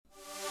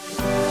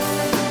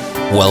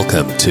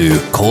Welcome to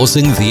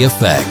Causing the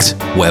Effect,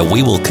 where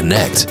we will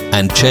connect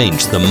and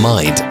change the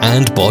mind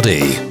and body.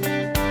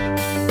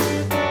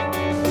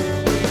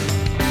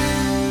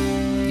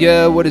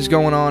 Yo, what is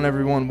going on,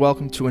 everyone?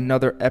 Welcome to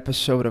another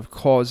episode of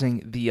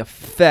Causing the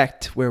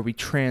Effect, where we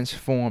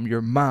transform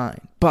your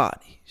mind,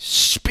 body,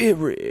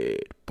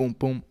 spirit. Boom,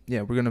 boom.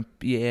 Yeah, we're going to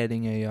be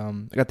adding I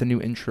got the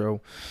new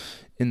intro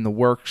in the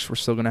works. We're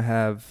still going to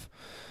have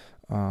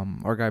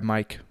our guy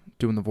Mike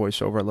doing the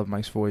voiceover. I love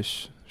Mike's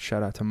voice.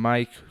 Shout out to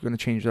Mike. We're going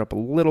to change it up a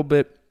little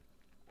bit.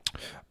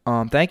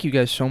 Thank you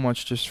guys so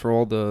much just for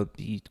all the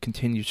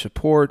continued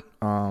support,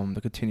 the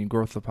continued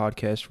growth of the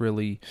podcast.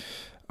 Really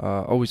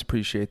always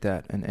appreciate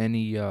that. And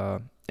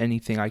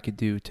anything I could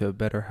do to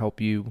better help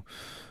you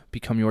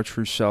become your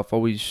true self,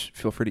 always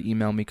feel free to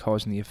email me,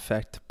 Causing the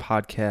Effect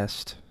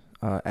podcast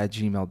at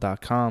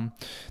gmail.com.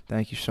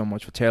 Thank you so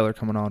much for Taylor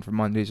coming on for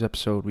Monday's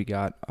episode. We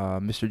got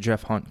Mr.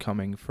 Jeff Hunt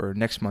coming for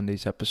next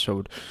Monday's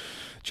episode.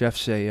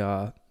 Jeff's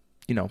a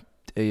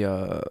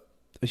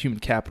human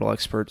capital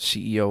expert,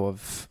 CEO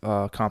of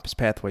Compass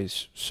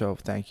Pathways. So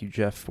thank you,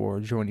 Jeff,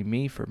 for joining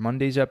me for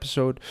Monday's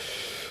episode.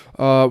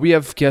 We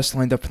have guests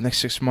lined up for the next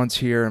 6 months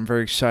here. I'm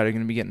very excited. I'm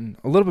going to be getting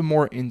a little bit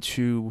more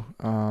into,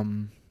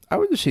 I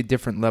would just say,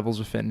 different levels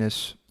of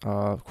fitness,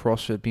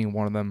 CrossFit being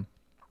one of them.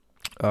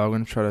 I'm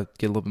going to try to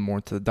get a little bit more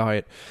into the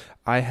diet.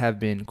 I have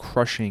been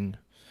crushing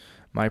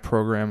my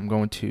program. I'm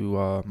going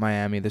to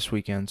Miami this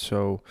weekend,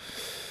 so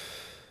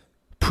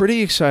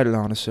pretty excited,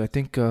 honestly. I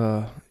think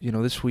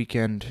this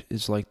weekend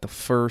is like the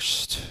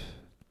first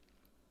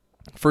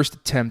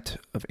attempt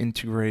of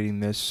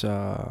integrating this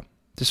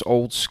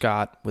old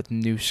Scott with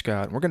new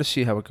Scott. We're gonna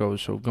see how it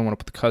goes. So going up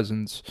with the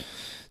cousins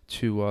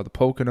to the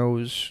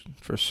Poconos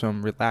for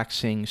some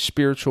relaxing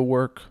spiritual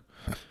work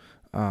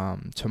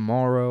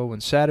tomorrow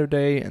and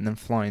Saturday, and then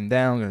flying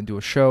down. Gonna do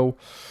a show.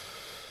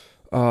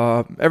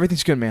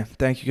 Everything's good, man.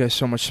 Thank you guys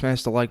so much.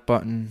 Smash the like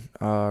button,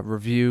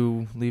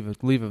 review, leave a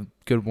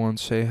good one,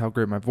 say how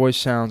great my voice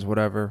sounds,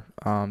 whatever.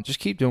 Just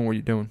keep doing what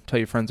you're doing. Tell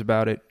your friends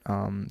about it.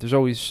 At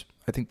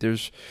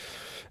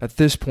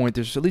this point,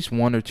 there's at least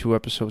 1 or 2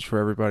 episodes for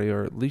everybody,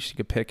 or at least you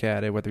could pick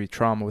at it, whether it be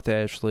trauma with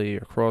Ashley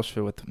or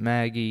CrossFit with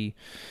Maggie.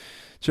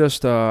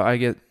 Just, I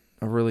get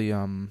a really,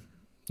 the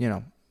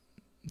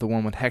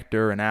one with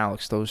Hector and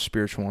Alex, those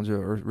spiritual ones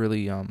are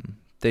really,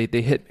 they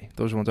hit me.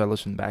 Those are ones I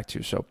listen back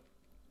to, so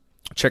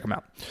check them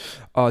out.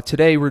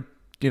 Today,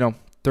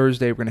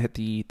 Thursday, we're going to hit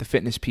the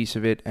fitness piece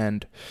of it,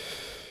 and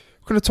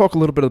we're going to talk a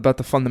little bit about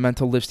the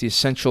fundamental lifts, the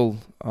essential,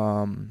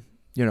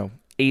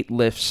 8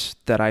 lifts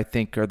that I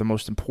think are the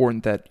most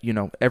important that,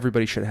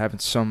 everybody should have in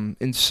some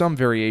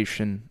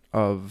variation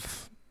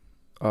of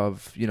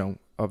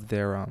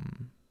their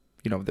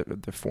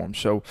form.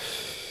 So,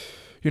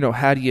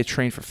 how do you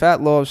train for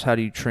fat loss? How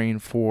do you train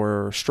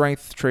for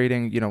strength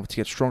training, to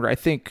get stronger? I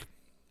think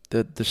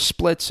the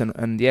splits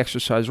and the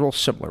exercise are all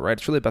similar, right?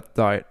 It's really about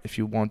the diet. If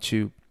you want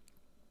to,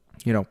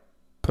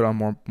 put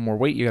on more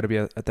weight, you got to be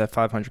at that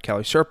 500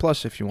 calorie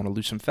surplus. If you want to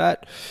lose some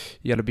fat,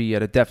 you got to be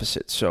at a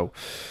deficit. So,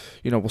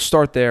 we'll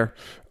start there.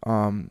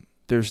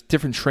 There's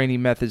different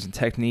training methods and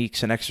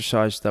techniques and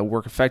exercises that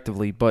work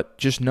effectively, but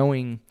just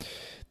knowing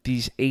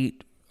these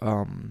 8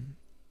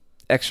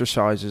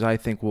 exercises, I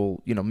think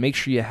will, make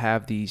sure you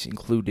have these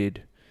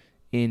included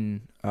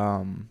in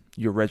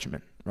your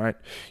regimen, right?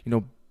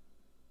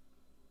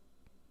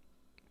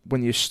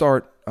 When you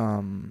start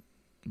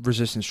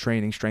resistance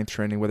training, strength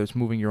training, whether it's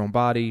moving your own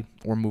body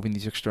or moving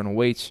these external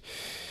weights,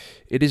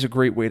 it is a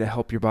great way to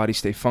help your body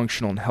stay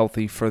functional and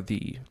healthy for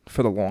the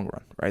long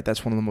run, right?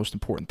 That's one of the most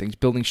important things.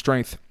 Building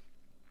strength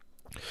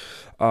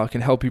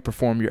can help you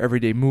perform your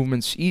everyday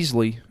movements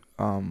easily,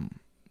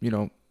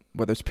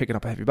 whether it's picking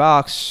up a heavy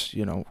box,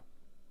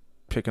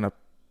 picking up,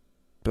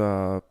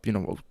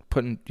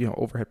 putting,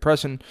 overhead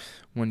pressing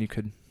when you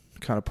could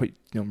kind of put,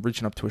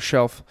 reaching up to a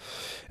shelf.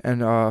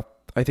 And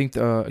I think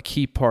a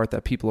key part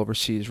that people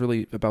oversee is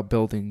really about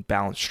building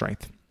balanced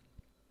strength.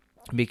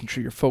 Making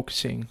sure you're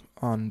focusing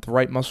on the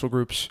right muscle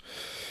groups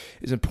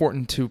is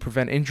important to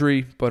prevent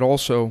injury, but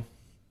also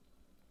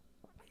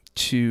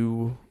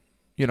to,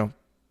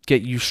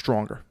 get you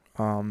stronger.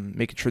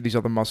 Making sure these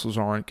other muscles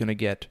aren't going to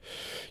get,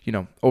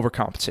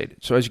 overcompensated.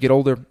 So as you get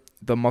older,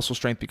 the muscle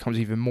strength becomes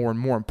even more and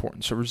more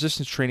important. So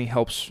resistance training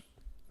helps.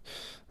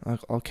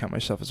 I'll count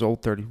myself as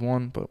old,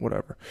 31, but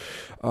whatever.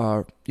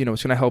 It's going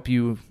to help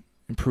you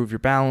improve your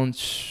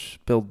balance,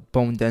 build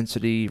bone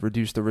density,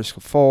 reduce the risk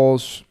of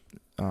falls.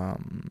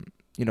 And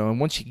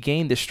once you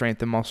gain this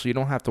strength and muscle, you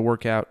don't have to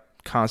work out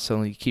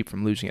constantly to keep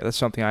from losing it. That's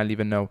something I didn't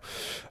even know.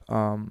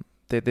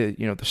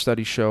 The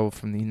studies show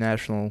from the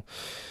National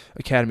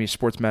Academy of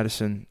Sports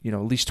Medicine, at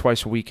least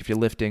twice a week if you're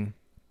lifting,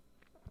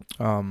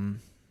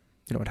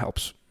 it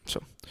helps.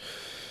 So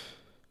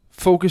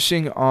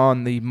focusing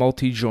on the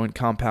multi-joint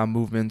compound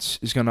movements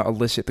is going to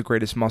elicit the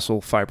greatest muscle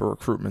fiber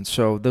recruitment.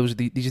 So these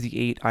are the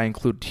 8 I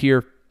included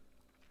here.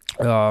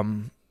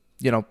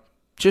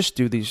 Just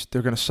do these.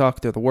 They're going to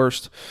suck. They're the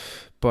worst.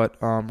 But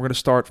we're going to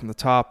start from the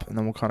top, and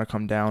then we'll kind of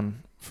come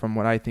down from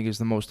what I think is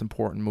the most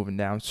important moving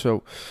down.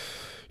 So,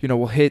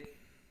 we'll hit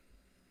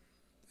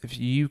if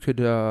you could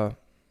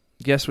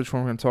guess which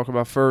one we're going to talk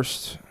about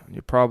first,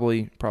 you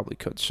probably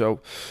could.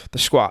 So the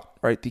squat,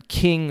 right? The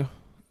king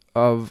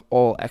of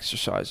all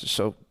exercises.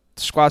 So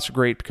the squats are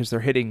great because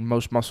they're hitting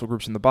most muscle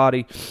groups in the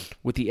body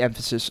with the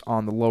emphasis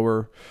on the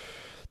lower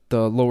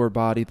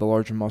body, the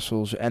larger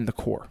muscles, and the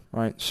core,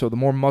 right? So the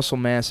more muscle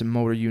mass and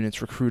motor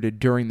units recruited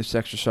during this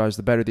exercise,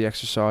 the better the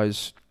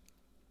exercise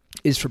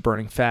is for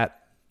burning fat.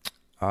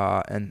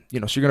 And, so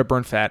you're going to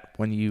burn fat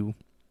when you're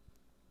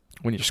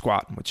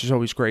squatting, which is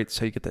always great.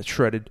 So you get that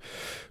shredded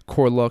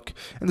core look.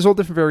 And there's all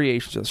different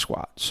variations of the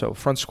squat. So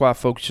front squat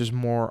focuses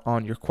more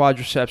on your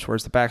quadriceps,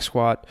 whereas the back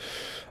squat,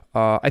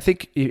 I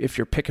think if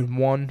you're picking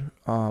one,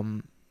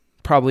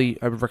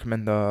 probably I would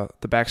recommend the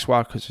back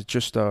squat because it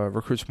just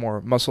recruits more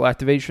muscle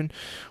activation,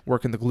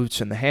 working the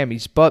glutes and the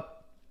hammies.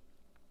 But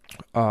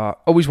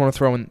always want to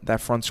throw in that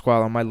front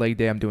squat. On my leg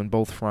day, I'm doing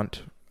both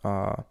front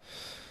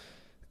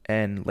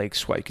and leg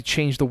squat. You could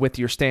change the width of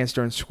your stance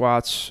during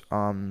squats,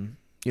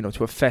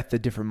 to affect the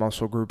different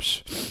muscle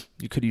groups.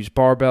 You could use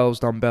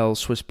barbells, dumbbells,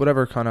 Swiss,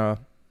 whatever kind of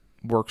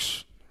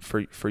works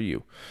for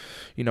you.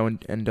 During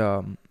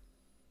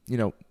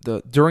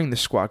the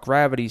squat,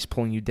 gravity is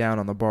pulling you down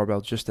on the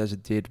barbell just as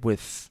it did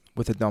with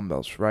the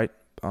dumbbells, right?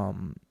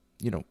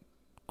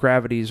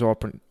 Gravity is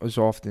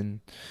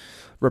often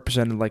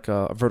represented like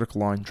a vertical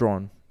line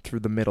drawn through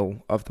the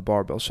middle of the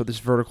barbell. So this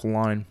vertical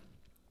line,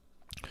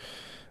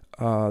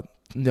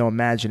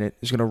 imagine it,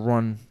 is going to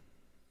run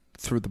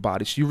through the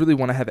body. So you really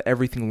want to have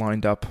everything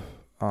lined up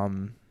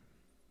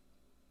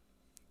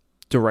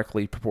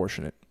directly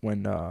proportionate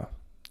when,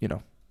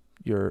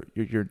 your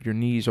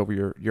knees over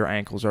your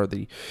ankles are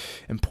the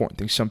important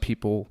thing. Some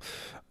people,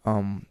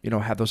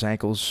 have those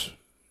ankles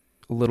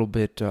a little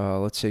bit,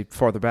 let's say,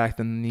 farther back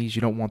than the knees.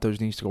 You don't want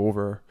those knees to go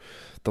over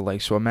the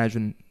legs. So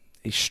imagine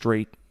a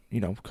straight,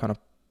 kind of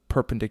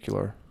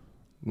perpendicular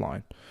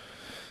line.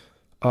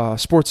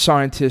 Sports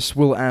scientists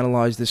will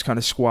analyze this kind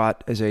of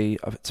squat as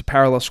it's a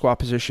parallel squat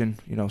position,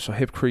 so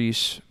hip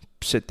crease,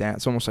 sit down.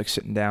 It's almost like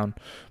sitting down,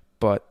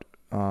 but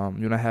you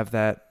want to have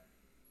that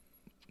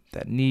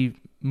knee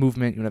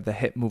movement, you want to have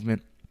the hip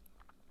movement.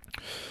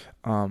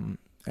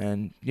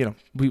 And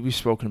we've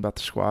spoken about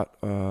the squat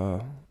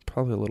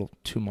probably a little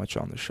too much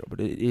on the show,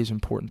 but it is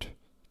important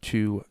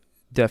to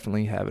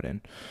definitely have it in.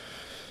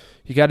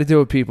 You got to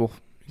do it, people.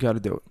 You got to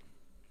do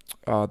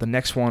it. The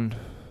next one,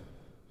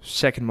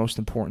 second most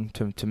important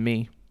to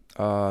me,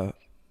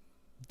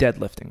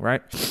 deadlifting,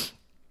 right?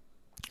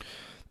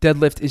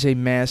 Deadlift is a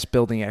mass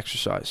building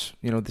exercise.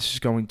 This is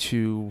going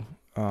to,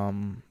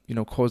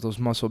 cause those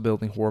muscle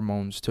building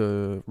hormones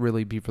to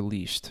really be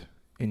released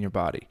in your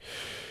body.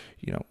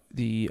 You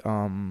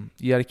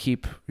got to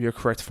keep your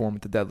correct form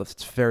with the deadlift.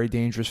 It's very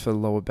dangerous for the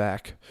lower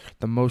back.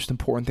 The most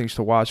important things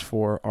to watch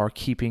for are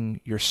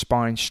keeping your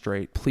spine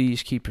straight.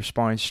 Please keep your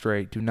spine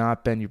straight. Do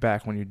not bend your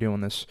back when you're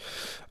doing this.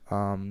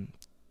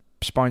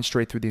 Spine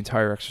straight through the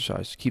entire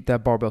exercise. Keep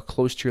that barbell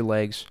close to your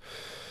legs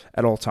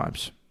at all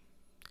times.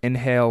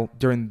 Inhale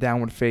during the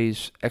downward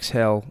phase.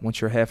 Exhale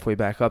once you're halfway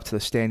back up to the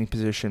standing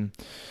position.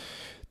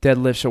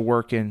 Deadlifts are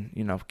working,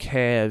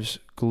 calves,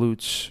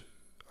 glutes,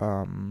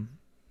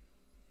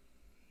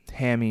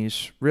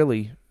 hammies,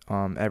 really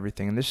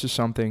everything. And this is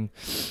something,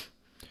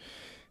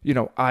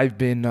 we've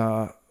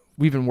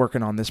been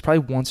working on this.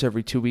 Probably once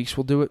every 2 weeks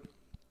we'll do it.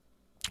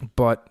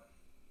 But,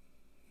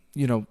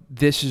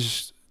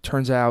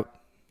 turns out,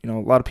 a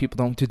lot of people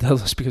don't do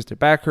deadlifts because their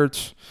back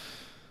hurts,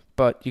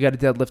 but you got to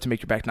deadlift to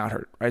make your back not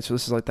hurt, right? So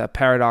this is like that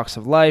paradox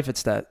of life.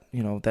 It's that,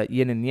 that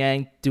yin and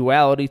yang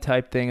duality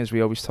type thing, as we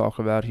always talk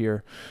about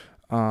here.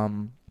 Your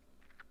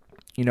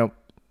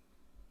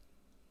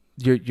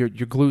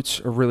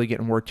glutes are really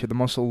getting worked here. The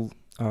muscle,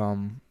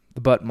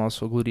 the butt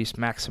muscle, gluteus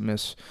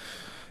maximus,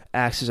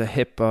 acts as a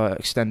hip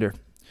extender,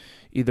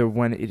 either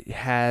when it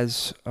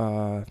has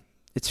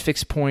its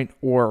fixed point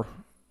or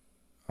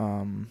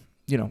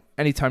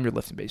anytime you're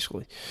lifting,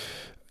 basically.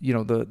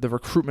 The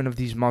recruitment of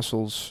these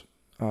muscles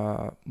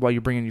while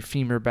you're bringing your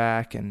femur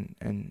back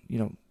and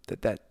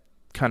that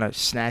kind of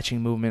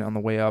snatching movement on the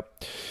way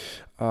up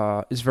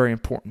is very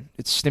important.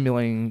 It's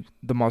stimulating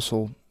the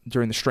muscle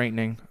during the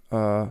straightening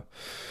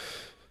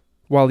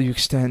while you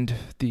extend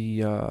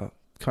the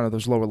kind of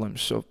those lower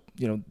limbs. So,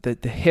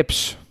 the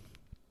hips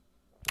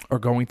are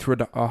going through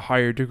a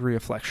higher degree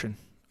of flexion,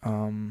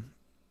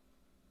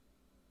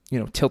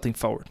 tilting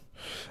forward.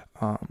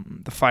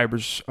 The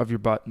fibers of your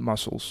butt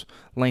muscles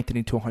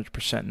lengthening to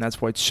 100%, and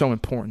that's why it's so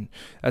important.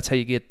 That's how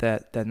you get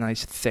that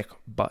nice thick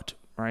butt,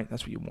 right?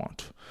 That's what you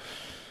want.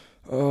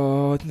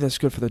 I think that's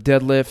good for the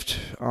deadlift.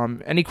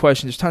 Any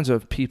questions? There's tons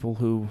of people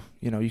who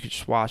you could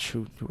just watch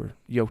who are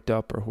yoked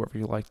up or whoever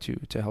you like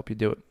to help you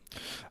do it.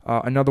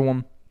 Another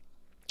one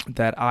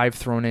that I've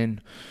thrown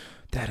in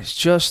that is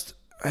just,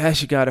 I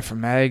actually got it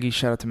from Maggie.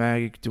 Shout out to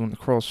Maggie doing the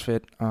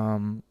CrossFit.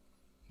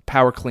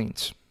 Power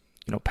cleans.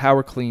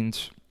 Power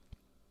cleans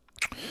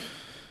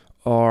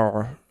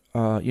are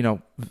one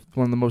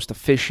of the most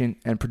efficient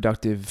and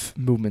productive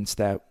movements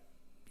that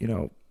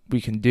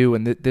we can do,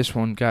 and this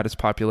one got its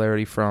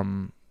popularity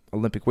from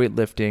Olympic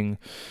weightlifting,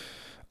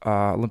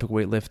 Olympic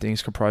weightlifting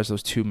is comprised of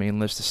those two main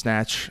lifts, the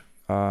snatch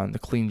and the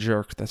clean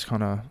jerk. That's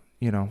kind of,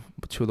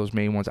 two of those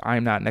main ones.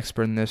 I'm not an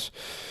expert in this,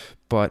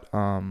 but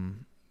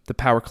the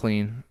power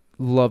clean,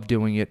 love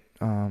doing it.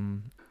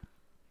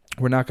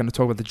 We're not going to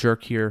talk about the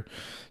jerk here.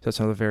 That's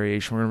another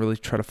variation. We're going to really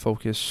try to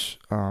focus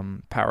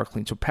power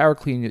clean. So power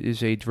clean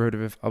is a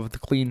derivative of the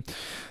clean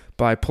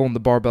by pulling the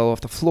barbell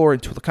off the floor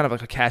into kind of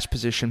like a catch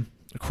position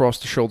across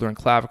the shoulder and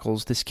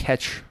clavicles. This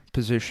catch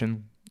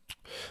position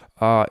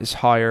is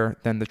higher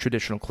than the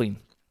traditional clean.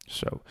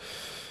 So,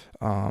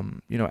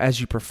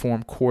 as you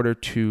perform quarter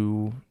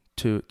to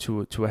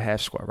a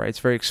half squat, right? It's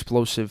very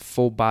explosive,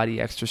 full body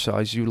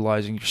exercise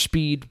utilizing your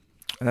speed.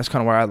 And that's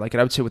kind of where I like it.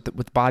 I would say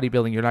with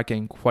bodybuilding, you're not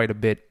getting quite a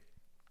bit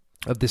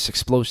of this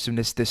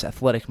explosiveness, this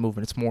athletic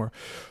movement. It's more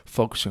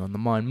focusing on the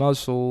mind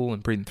muscle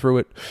and breathing through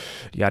it,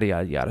 yada,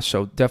 yada, yada.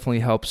 So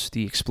definitely helps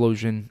the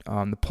explosion,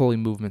 the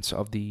pulling movements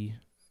of the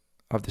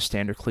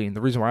standard clean.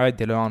 The reason why I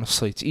did it,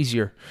 honestly, it's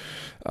easier.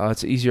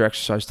 It's an easier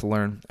exercise to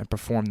learn and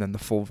perform than the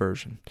full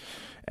version.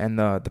 And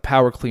the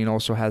power clean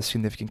also has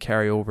significant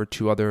carryover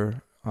to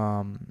other,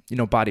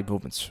 body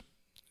movements.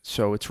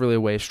 So it's really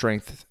a way of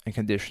strength and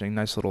conditioning.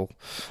 Nice little.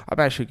 I'm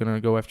actually going to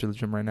go after the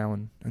gym right now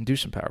and do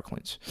some power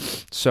cleans.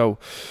 So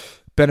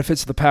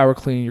benefits of the power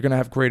clean, you're going to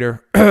have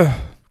greater. It's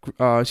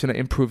going to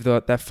improve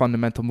that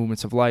fundamental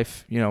movements of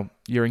life.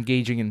 You're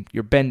engaging and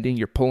you're bending,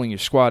 you're pulling, you're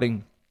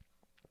squatting.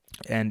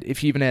 And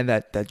if you even add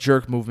that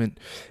jerk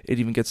movement, it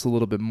even gets a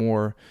little bit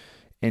more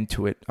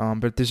into it.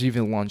 But there's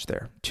even a lunge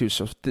there too.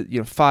 So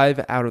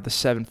 5 out of the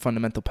 7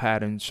 fundamental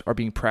patterns are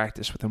being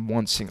practiced within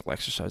one single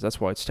exercise. That's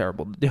why it's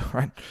terrible to do,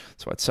 right?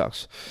 That's why it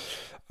sucks.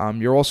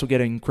 You're also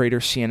getting greater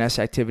CNS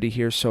activity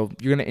here, so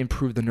you're going to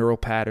improve the neural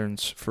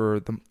patterns for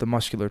the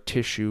muscular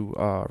tissue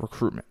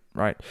recruitment,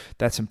 right?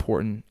 That's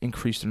important.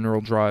 Increase the neural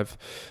drive,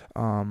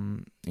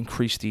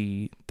 increase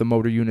the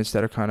motor units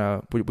that are kind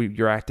of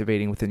you're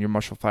activating within your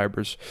muscle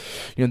fibers.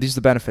 These are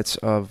the benefits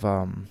of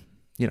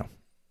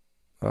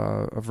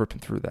ripping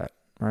through that,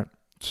 right?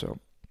 So,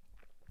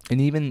 and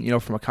even,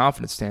 from a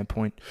confidence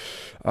standpoint,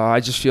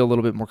 I just feel a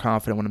little bit more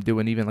confident when I'm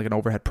doing even like an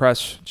overhead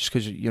press, just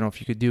because, if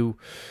you could do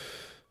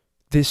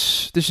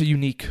this is a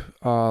unique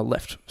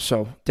lift.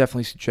 So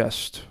definitely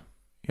suggest,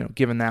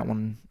 giving that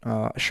one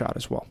a shot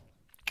as well.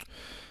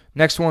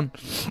 Next one,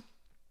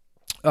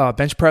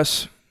 bench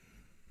press.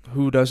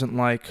 Who doesn't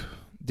like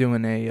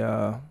doing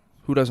the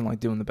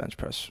bench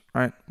press,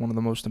 right? One of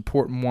the most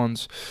important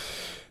ones.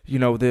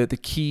 The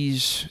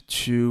keys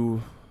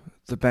to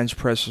the bench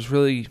press is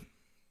really,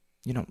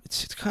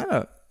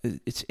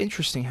 it's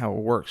interesting how it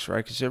works,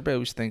 right? Because everybody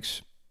always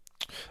thinks,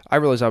 I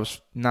realized I was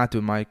not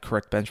doing my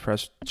correct bench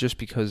press just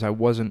because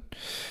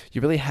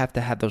you really have to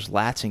have those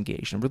lats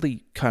engaged and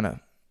really kind of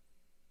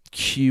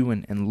cue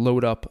and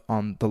load up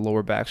on the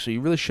lower back. So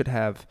you really should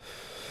have,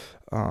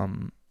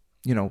 you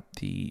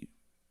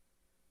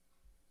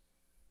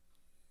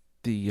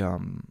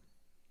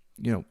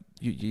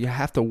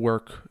have to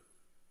work.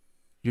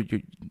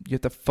 You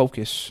have to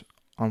focus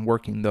on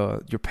working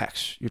your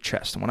pecs, your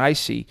chest. And when I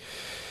see,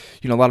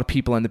 a lot of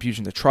people end up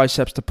using their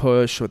triceps to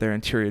push or their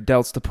anterior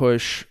delts to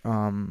push.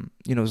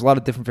 There's a lot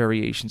of different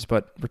variations,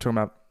 but we're talking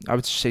about, I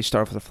would say,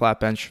 start with a flat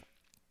bench.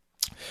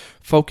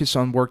 Focus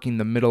on working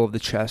the middle of the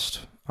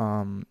chest.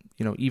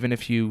 Even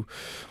if you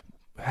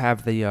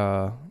have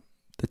the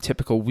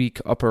typical weak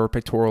upper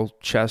pectoral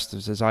chest,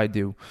 as I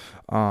do,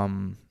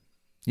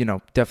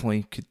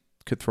 definitely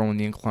could throw in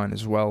the incline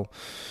as well.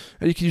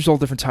 And you can use all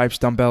different types,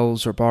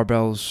 dumbbells or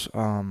barbells.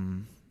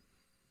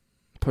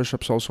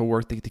 Push-ups also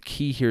work. The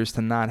key here is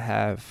to not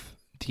have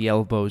the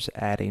elbows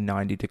at a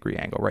 90-degree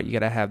angle, right? You got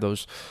to have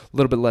those a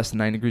little bit less than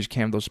 90 degrees. You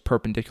can have those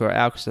perpendicular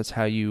out because that's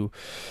how you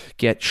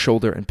get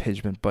shoulder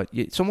impingement. But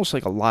it's almost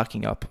like a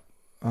locking up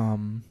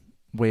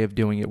way of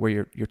doing it,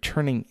 where you're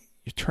turning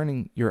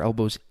your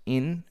elbows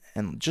in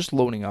and just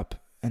loading up,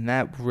 and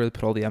that will really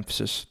put all the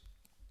emphasis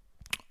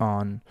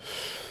on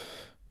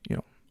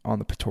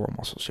the pectoral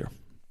muscles here.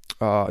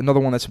 Another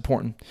one that's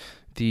important,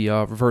 the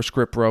reverse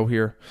grip row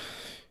here.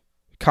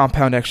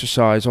 Compound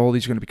exercise, all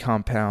these are going to be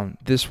compound.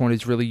 This one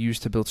is really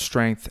used to build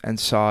strength and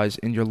size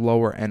in your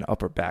lower and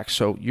upper back.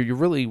 So you're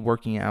really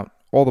working out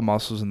all the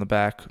muscles in the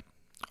back.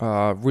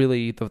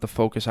 Really, the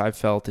focus I've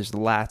felt is the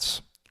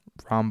lats,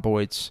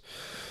 rhomboids,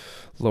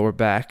 lower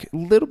back. A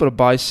little bit of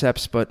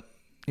biceps, but,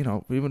 we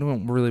don't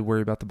really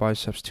worry about the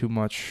biceps too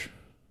much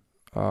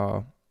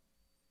with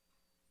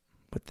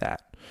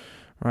that,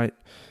 right?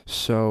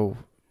 So,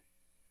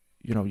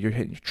 you're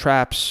hitting your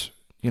traps.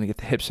 You're going to get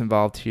the hips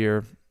involved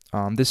here.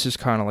 This is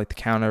kind of like the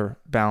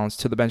counterbalance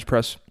to the bench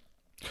press.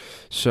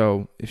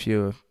 So if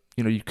you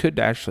could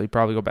actually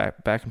probably go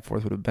back and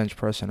forth with a bench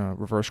press and a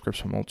reverse grip,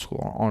 some old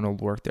school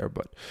Arnold work there.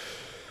 But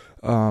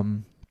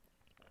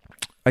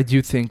I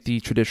do think the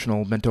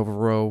traditional bent over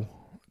row,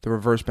 the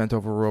reverse bent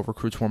over row,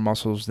 recruits more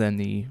muscles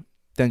than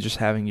just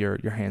having your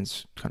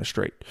hands kind of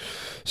straight.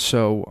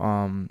 So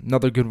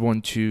another good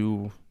one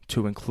to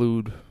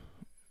include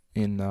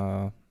in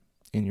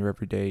your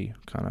everyday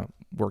kind of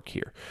work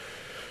here.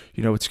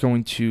 It's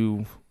going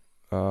to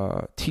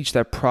teach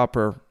that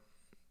proper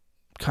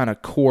kind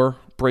of core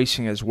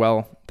bracing as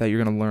well that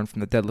you're going to learn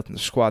from the deadlift and the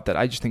squat, that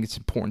I just think it's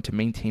important to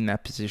maintain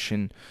that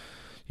position,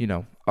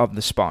 of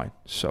the spine.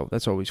 So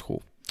that's always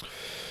cool.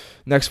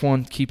 Next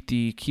one, keep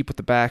with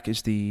the back,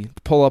 is the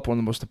pull-up, one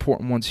of the most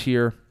important ones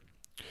here.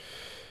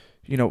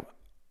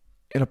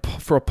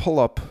 For a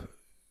pull-up,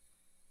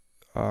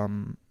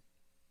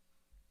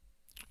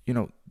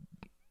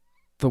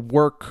 the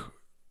work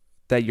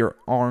that your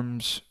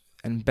arms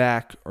and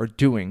back are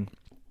doing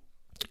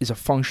is a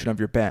function of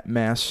your back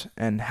mass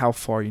and how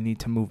far you need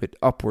to move it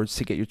upwards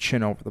to get your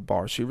chin over the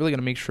bar. So you're really going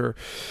to make sure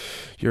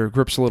your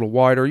grip's a little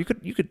wider. You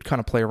could kind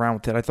of play around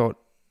with it. I thought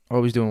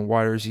always doing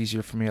wider is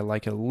easier for me. I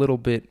like it a little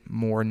bit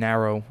more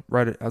narrow,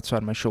 right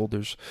outside my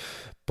shoulders.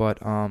 But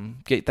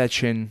get that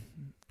chin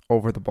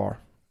over the bar,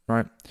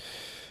 right?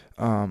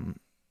 I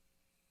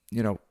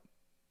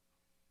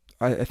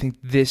think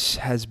this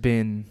has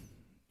been,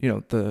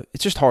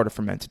 it's just harder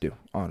for men to do,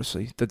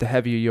 honestly. The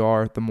heavier you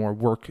are, the more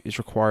work is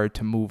required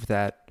to move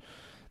that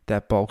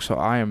bulk. So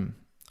I am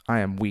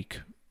weak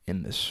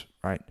in this,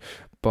 right?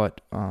 But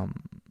I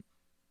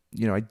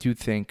do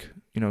think,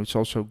 it's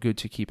also good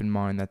to keep in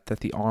mind that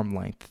the arm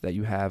length that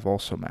you have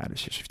also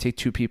matters. So if you take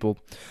two people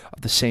of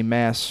the same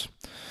mass,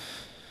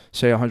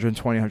 say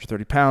 120,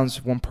 130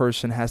 pounds, one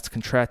person has to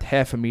contract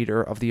half a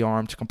meter of the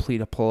arm to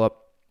complete a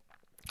pull-up.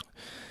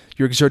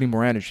 You're exerting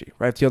more energy,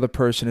 right? If the other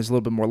person is a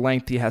little bit more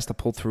lengthy, has to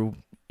pull through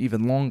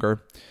even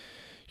longer,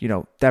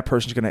 that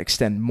person's going to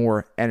extend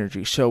more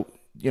energy. So,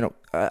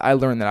 I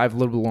learned that I have a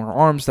little bit longer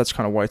arms. That's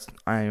kind of why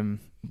I am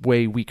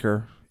way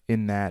weaker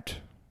in that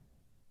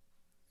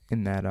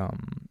kind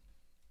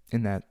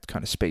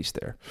of space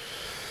there.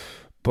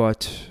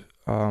 But,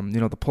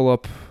 the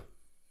pull-up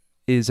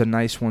is a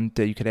nice one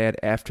that you could add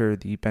after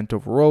the bent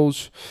over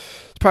rows.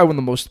 It's probably one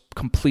of the most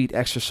complete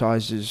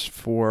exercises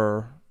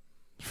for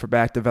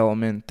back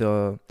development.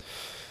 The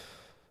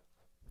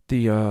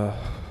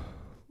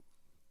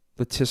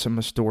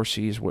latissimus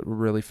dorsi is what we're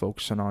really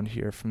focusing on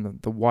here, from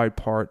the wide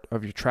part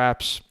of your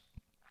traps,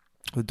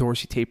 the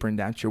dorsi tapering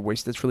down to your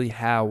waist. That's really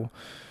how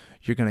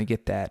you're going to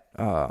get that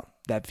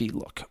V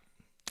look.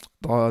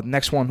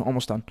 Next one,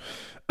 almost done.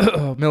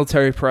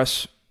 Military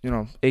press,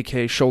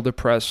 aka shoulder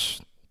press,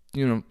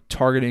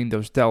 targeting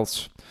those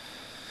delts.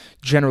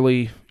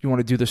 Generally, you want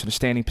to do this in a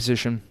standing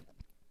position.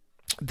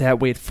 That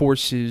way it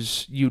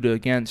forces you to,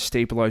 again,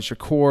 stabilize your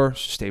core,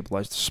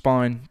 stabilize the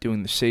spine,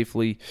 doing this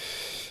safely.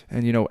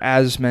 And,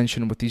 as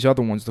mentioned with these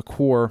other ones, the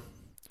core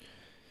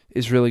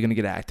is really going to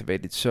get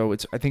activated. So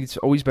I think it's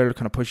always better to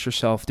kind of push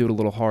yourself, do it a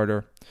little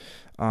harder,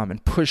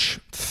 and push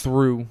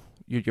through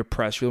your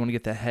press. You really want to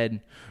get the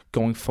head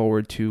going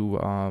forward to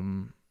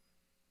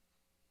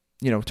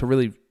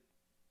really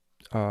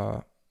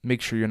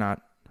make sure you're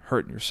not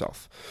hurting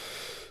yourself.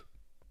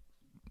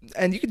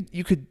 And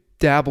you could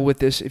dabble with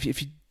this if you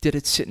did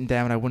it sitting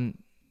down. I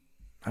wouldn't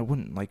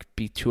like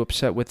be too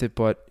upset with it,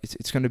 but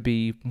it's going to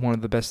be one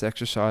of the best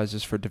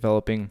exercises for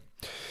developing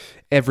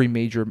every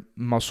major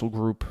muscle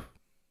group.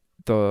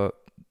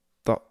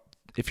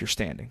 If you're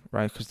standing,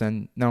 right? Because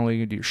then not only are you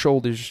going to do your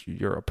shoulders,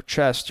 your upper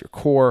chest, your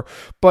core,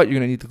 but you're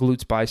going to need the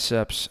glutes,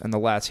 biceps, and the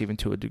lats even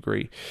to a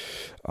degree.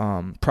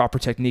 Proper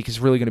technique is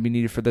really going to be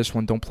needed for this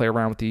one. Don't play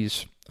around with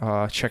these.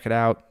 Check it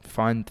out.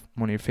 Find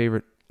one of your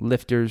favorite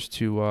lifters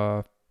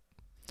to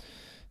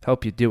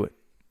help you do it,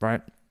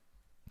 right?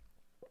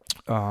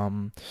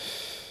 And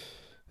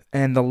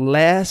the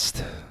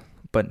last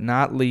but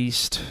not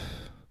least,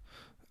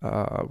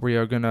 I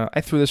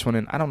threw this one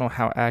in. I don't know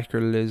how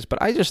accurate it is, but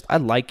I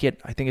like it.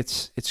 I think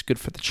it's good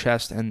for the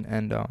chest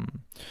and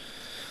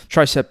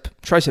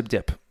tricep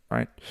dip,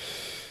 right?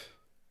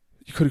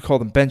 You could call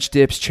them bench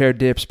dips, chair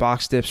dips,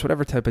 box dips,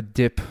 whatever type of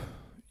dip,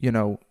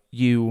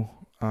 you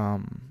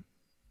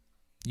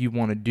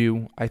want to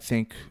do. I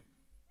think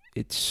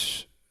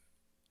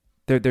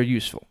they're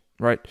useful,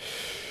 right?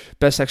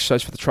 Best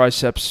exercise for the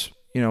triceps,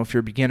 if you're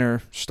a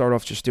beginner, start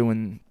off just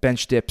doing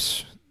bench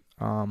dips,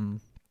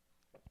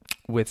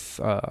 with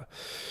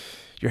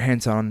your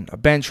hands on a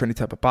bench or any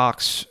type of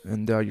box,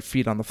 and your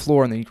feet on the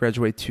floor, and then you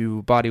graduate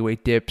to body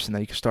weight dips, and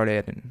then you can start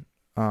adding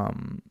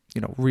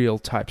real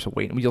types of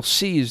weight. And what you'll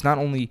see is not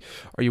only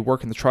are you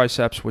working the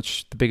triceps, which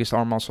is the biggest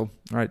arm muscle,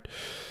 right,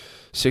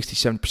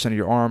 67% of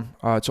your arm,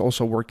 it's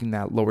also working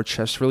that lower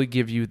chest, really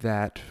give you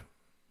that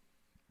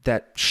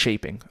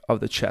shaping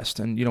of the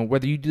chest. And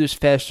whether you do this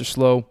fast or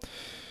slow,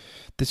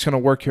 it's going to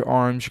work your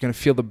arms. You're going to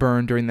feel the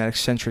burn during that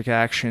eccentric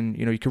action.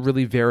 You can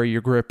really vary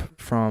your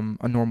grip from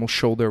a normal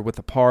shoulder width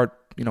apart.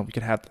 You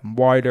could have them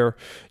wider.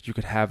 You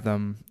could have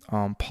them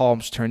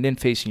palms turned in,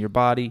 facing your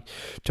body.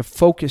 To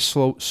focus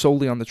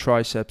solely on the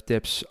tricep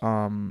dips,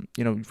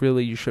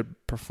 really you should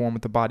perform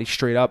with the body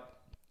straight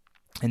up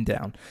and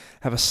down.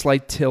 Have a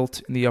slight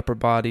tilt in the upper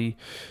body.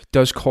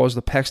 Does cause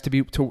the pecs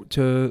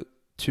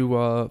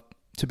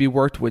to be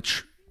worked,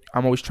 which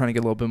I'm always trying to get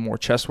a little bit more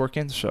chest work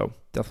in, so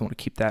definitely want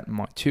to keep that in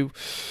mind too.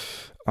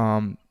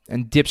 And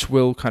dips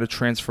will kind of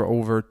transfer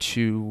over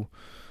to,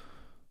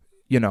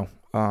 to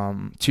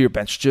your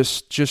bench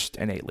just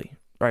innately,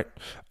 right?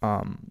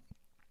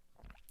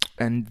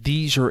 And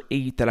these are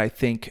 8 that I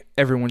think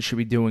everyone should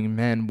be doing,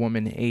 men,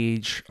 women,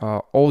 age,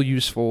 all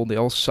useful. They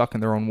all suck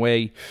in their own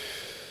way.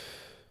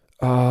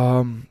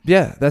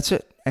 Yeah, that's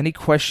it. Any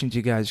questions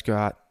you guys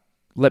got,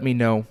 let me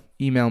know.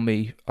 Email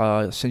me,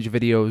 send you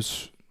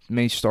videos.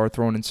 May start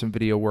throwing in some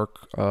video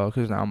work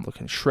because now I'm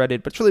looking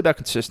shredded. But it's really about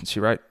consistency,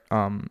 right?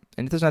 And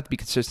it doesn't have to be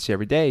consistency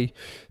every day.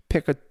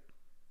 Pick a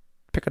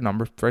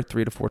number, right?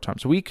 3 to 4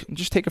 times a week, and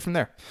just take it from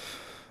there.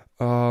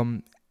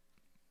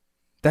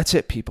 That's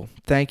it, people.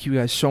 Thank you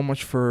guys so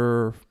much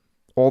for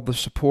all the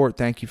support.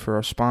 Thank you for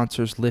our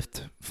sponsors,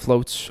 Lift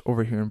Floats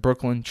over here in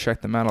Brooklyn.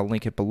 Check them out. I'll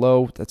link it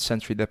below. That's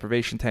Sensory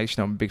Deprivation Tanks.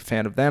 You know, I'm a big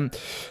fan of them.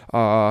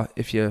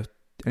 If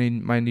any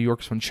of my New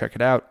Yorkers want to check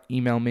it out,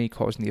 email me,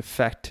 Causing the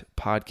Effect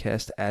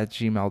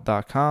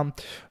podcast@gmail.com.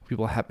 We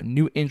will have a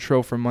new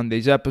intro for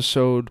Monday's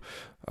episode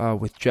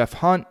with Jeff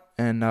Hunt.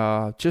 And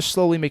just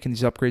slowly making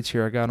these upgrades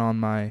here. I got on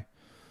my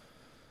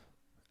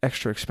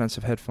extra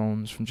expensive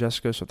headphones from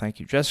Jessica, so thank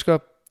you,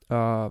 Jessica.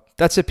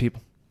 That's it,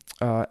 people.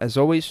 As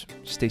always,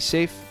 stay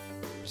safe,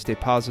 stay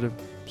positive,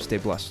 stay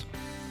blessed.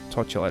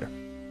 Talk to you later.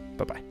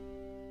 Bye-bye.